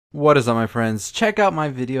What is up, my friends? Check out my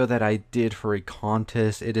video that I did for a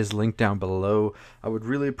contest. It is linked down below. I would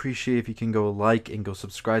really appreciate if you can go like and go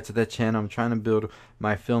subscribe to that channel. I'm trying to build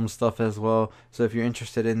my film stuff as well. So if you're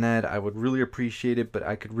interested in that, I would really appreciate it. But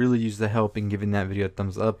I could really use the help in giving that video a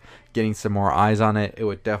thumbs up, getting some more eyes on it. It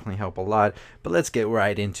would definitely help a lot. But let's get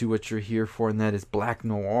right into what you're here for, and that is Black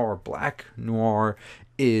Noir. Black Noir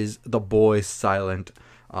is the boy's silent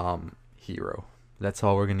hero. That's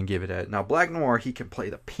all we're going to give it at. Now, Black Noir, he can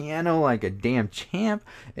play the piano like a damn champ,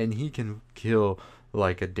 and he can kill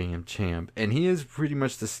like a damn champ. And he is pretty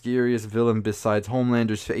much the scariest villain besides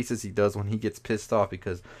Homelander's faces he does when he gets pissed off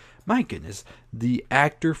because, my goodness, the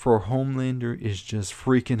actor for Homelander is just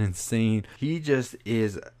freaking insane. He just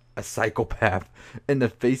is a psychopath. And the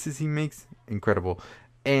faces he makes, incredible.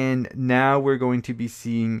 And now we're going to be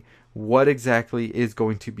seeing what exactly is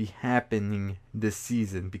going to be happening this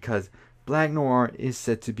season because Black Noir is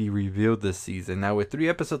set to be revealed this season. Now, with 3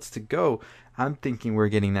 episodes to go, I'm thinking we're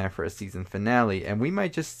getting that for a season finale. And we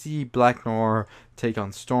might just see Black Noir take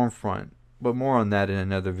on Stormfront. But more on that in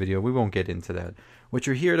another video. We won't get into that. What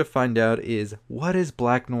you're here to find out is what is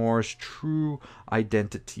Black Noir's true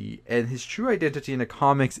identity. And his true identity in the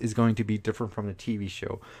comics is going to be different from the TV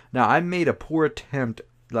show. Now, I made a poor attempt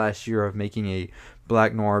last year of making a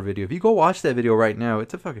Black Noir video. If you go watch that video right now,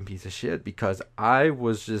 it's a fucking piece of shit because I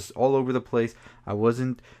was just all over the place. I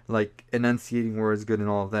wasn't like enunciating words good and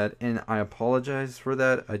all of that, and I apologize for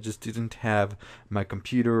that. I just didn't have my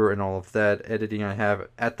computer and all of that editing I have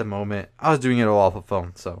at the moment. I was doing it all off a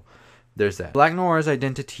phone, so there's that. Black Noir's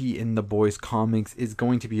identity in the boys comics is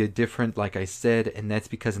going to be a different, like I said, and that's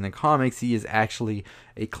because in the comics he is actually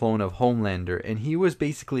a clone of Homelander, and he was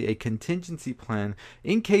basically a contingency plan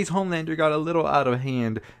in case Homelander got a little out of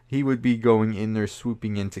hand. He would be going in there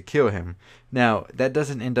swooping in to kill him. Now that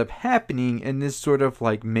doesn't end up happening, and this sort of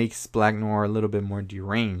like makes Black Noir a little bit more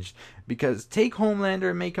deranged, because take Homelander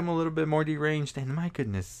and make him a little bit more deranged, and my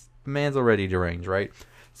goodness, the man's already deranged, right?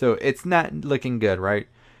 So it's not looking good, right?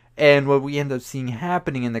 And what we end up seeing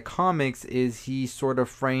happening in the comics is he sort of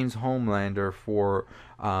frames Homelander for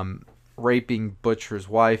raping Butcher's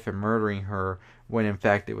wife and murdering her when in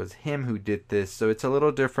fact it was him who did this. So it's a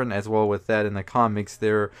little different as well with that in the comics.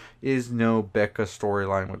 There is no Becca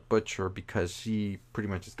storyline with Butcher because she pretty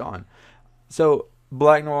much is gone. So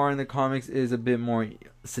Black Noir in the comics is a bit more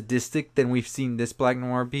sadistic than we've seen this Black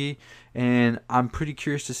Noir be. And I'm pretty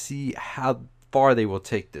curious to see how far they will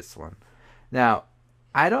take this one. Now,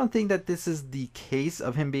 I don't think that this is the case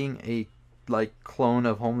of him being a like clone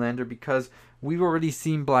of Homelander because we've already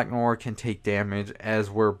seen Black Noir can take damage, as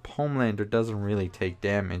where Homelander doesn't really take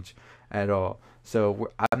damage at all.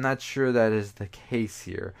 So I'm not sure that is the case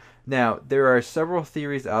here. Now, there are several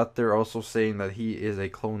theories out there also saying that he is a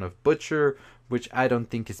clone of Butcher, which I don't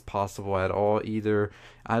think is possible at all either.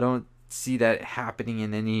 I don't see that happening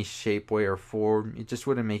in any shape, way, or form. It just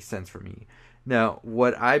wouldn't make sense for me. Now,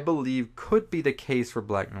 what I believe could be the case for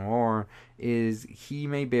Black Noir is he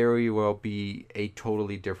may very well be a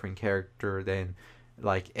totally different character than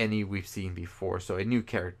like any we've seen before. So a new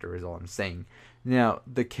character is all I'm saying. Now,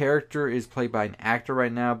 the character is played by an actor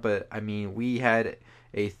right now, but I mean, we had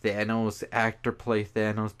a Thanos actor play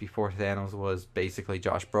Thanos before Thanos was basically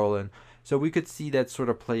Josh Brolin. So we could see that sort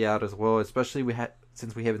of play out as well, especially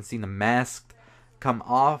since we haven't seen the mask come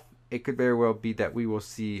off. It could very well be that we will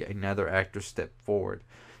see another actor step forward.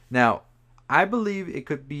 Now, I believe it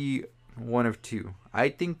could be one of two. I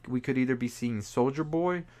think we could either be seeing Soldier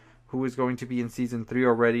Boy, who is going to be in season 3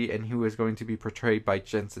 already, and who is going to be portrayed by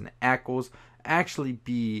Jensen Ackles, actually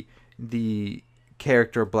be the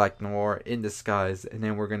character Black Noir in disguise, and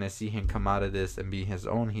then we're going to see him come out of this and be his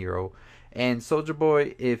own hero. And Soldier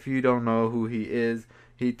Boy, if you don't know who he is,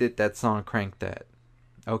 he did that song Crank That.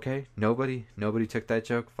 Okay, nobody took that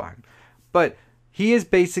joke. Fine, but he is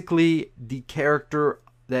basically the character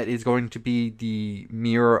that is going to be the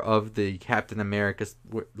mirror of the Captain America's.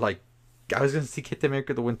 Like, I was gonna see Captain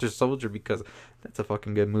America: The Winter Soldier because that's a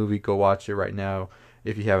fucking good movie. Go watch it right now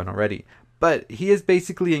if you haven't already. But he is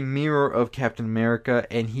basically a mirror of Captain America,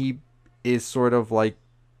 and he is sort of like,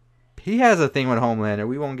 he has a thing with Homelander.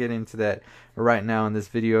 We won't get into that right now in this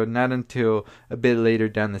video, not until a bit later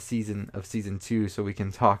down the season of season 2, so we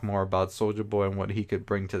can talk more about Soldier Boy and what he could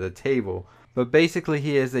bring to the table. But basically,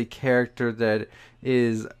 he is a character that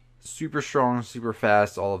is super strong, super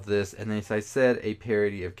fast, all of this, and as I said, a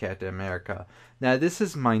parody of Captain America. Now, this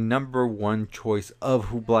is my number one choice of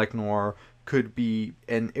who Black Noir could be,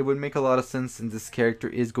 and it would make a lot of sense since this character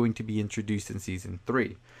is going to be introduced in season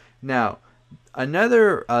 3. Now,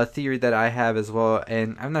 another theory that I have as well,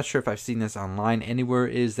 and I'm not sure if I've seen this online anywhere,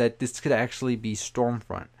 is that this could actually be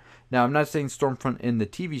Stormfront. Now, I'm not saying Stormfront in the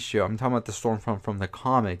TV show. I'm talking about the Stormfront from the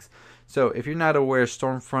comics. So, if you're not aware,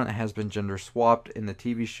 Stormfront has been gender swapped in the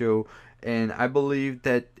TV show, and I believe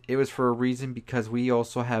that it was for a reason, because we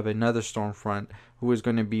also have another Stormfront who is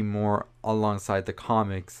going to be more alongside the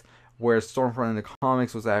comics, where Stormfront in the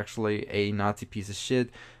comics was actually a Nazi piece of shit.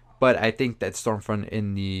 But I think that Stormfront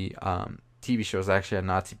in the TV show is actually a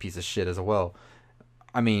Nazi piece of shit as well.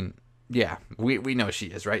 I mean, yeah, we know she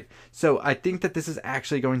is, right? So I think that this is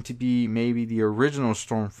actually going to be maybe the original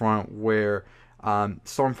Stormfront, where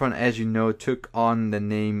Stormfront, as you know, took on the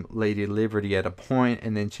name Lady Liberty at a point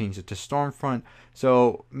and then changed it to Stormfront.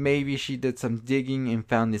 So maybe she did some digging and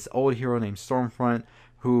found this old hero named Stormfront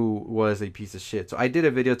who was a piece of shit. So I did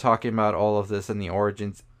a video talking about all of this and the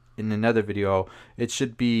origins in another video. It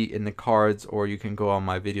should be in the cards, or you can go on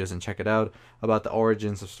my videos and check it out, about the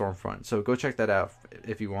origins of Stormfront. So go check that out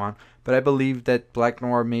if you want. But I believe that Black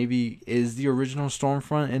Noir maybe is the original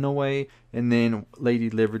Stormfront in a way, and then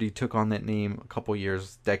Lady Liberty took on that name a couple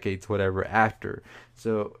years, decades, whatever, after.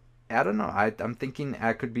 So I don't know. I'm thinking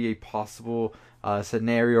that could be a possible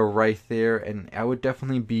scenario right there, and I would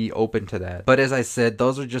definitely be open to that. But as I said,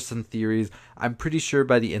 those are just some theories. I'm pretty sure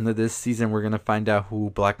by the end of this season we're gonna find out who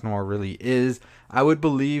Black Noir really is. I would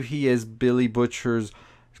believe he is Billy Butcher's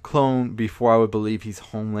clone before I would believe he's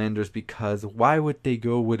Homelander's, because why would they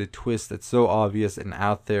go with a twist that's so obvious and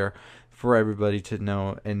out there for everybody to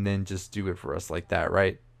know and then just do it for us like that,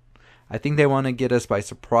 right? I think they want to get us by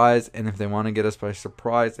surprise, and if they want to get us by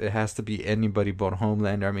surprise, it has to be anybody but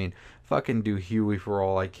Homelander. I mean, fucking do Huey for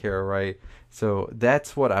all I care, right? So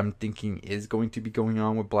that's what I'm thinking is going to be going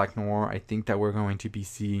on with Black Noir. I think that we're going to be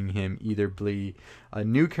seeing him either be a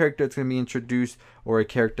new character that's going to be introduced, or a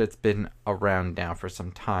character that's been around now for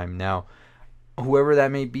some time. Now, whoever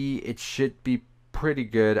that may be, it should be pretty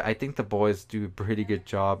good. I think the boys do a pretty good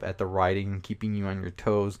job at the writing, keeping you on your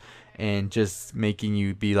toes and just making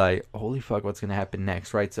you be like, holy fuck, what's gonna happen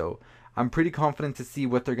next, right? So I'm pretty confident to see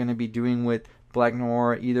what they're gonna be doing with Black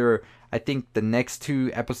Noir. Either I think the next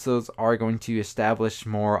 2 episodes are going to establish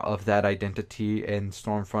more of that identity, and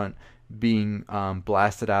Stormfront being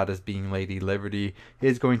blasted out as being Lady Liberty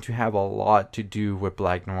is going to have a lot to do with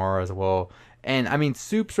Black Noir as well. And I mean,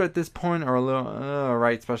 soups at this point are a little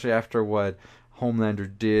right, especially after what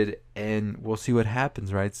Homelander did, and we'll see what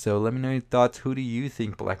happens, right? So let me know your thoughts. Who do you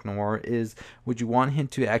think Black Noir is? Would you want him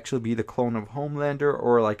to actually be the clone of Homelander,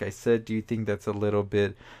 or like I said, do you think that's a little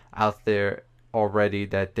bit out there already,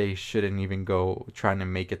 that they shouldn't even go trying to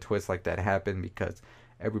make a twist like that happen because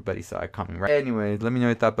everybody saw it coming, right? Anyway, let me know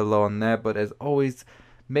your thought below on that. But as always,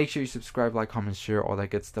 make sure you subscribe, like, comment, share, all that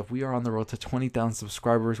good stuff. We are on the road to 20,000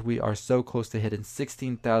 subscribers. We are so close to hitting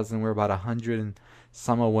 16,000. We're about 100 and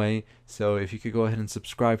some away. So if you could go ahead and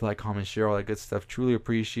subscribe, like, comment, share, all that good stuff. Truly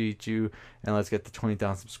appreciate you. And let's get to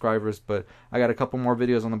 20,000 subscribers. But I got a couple more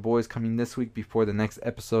videos on the boys coming this week before the next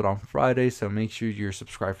episode on Friday. So make sure you're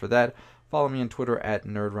subscribed for that. Follow me on Twitter at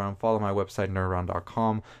NerdRound. Follow my website,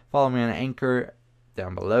 nerdround.com. Follow me on Anchor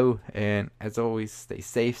down below. And as always, stay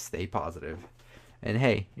safe, stay positive. And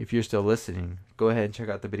hey, if you're still listening, go ahead and check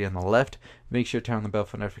out the video on the left. Make sure to turn on the bell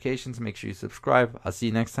for notifications. Make sure you subscribe. I'll see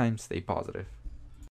you next time. Stay positive.